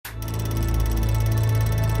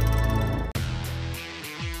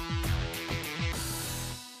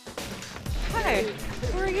Hi.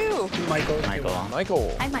 Who are you? Michael.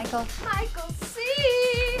 Michael. Hi, Michael. Michael C.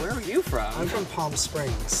 Where are you from? I'm from Palm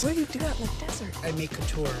Springs. Where do you do that in the desert? I make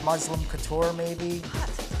couture. Muslim couture, maybe.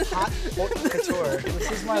 Hot couture.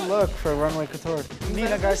 This is my look for Runway Couture.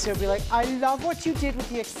 Nina Garcia will be like, I love what you did with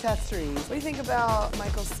the accessories. What do you think about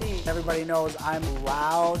Michael C? Everybody knows I'm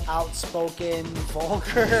loud, outspoken,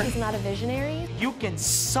 vulgar. He's not a visionary. You can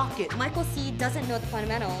suck it. Michael C. doesn't know the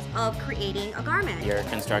fundamentals of creating a garment. Your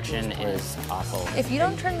construction is awful. If you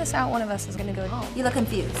don't turn this out, one of us is gonna go home. You look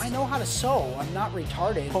confused. I know how to sew. I'm not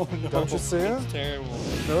retarded. Oh, no. Don't you see it? It's terrible.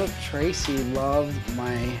 Look, Tracy loved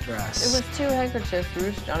my dress. It was 2 handkerchiefs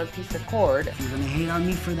ruched on a piece of cord. If you're gonna hate on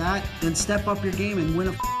me for that, then step up your game and win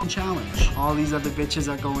a challenge. All these other bitches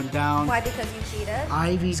are going down. Why? Because you cheated?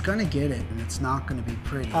 Ivy's gonna get it, and it's not gonna be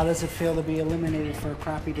pretty. How does it feel to be eliminated for a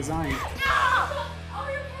crappy design?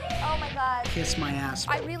 Oh my God. Kiss my ass.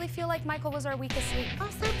 I really feel like Michael was our weakest link. I'm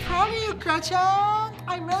so proud of you, Gretchen.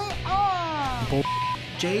 I really am.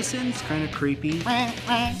 Jason's kind of creepy.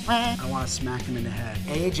 I want to smack him in the head.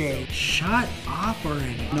 AJ, shut up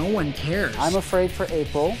already. No one cares. I'm afraid for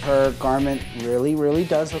April. Her garment really, really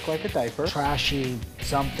does look like a diaper. Trashy,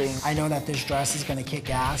 something. I know that this dress is gonna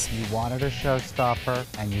kick ass. You wanted a showstopper,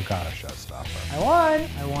 and you got a showstopper. I won.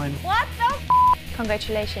 I won. What the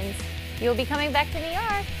Congratulations. You'll be coming back to New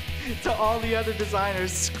York. To all the other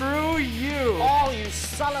designers, screw you. All you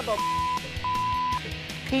son of a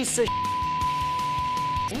piece of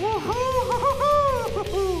Woohoo!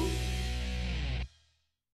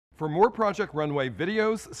 For more Project Runway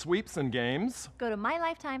videos, sweeps, and games, Go to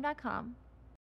mylifetime.com.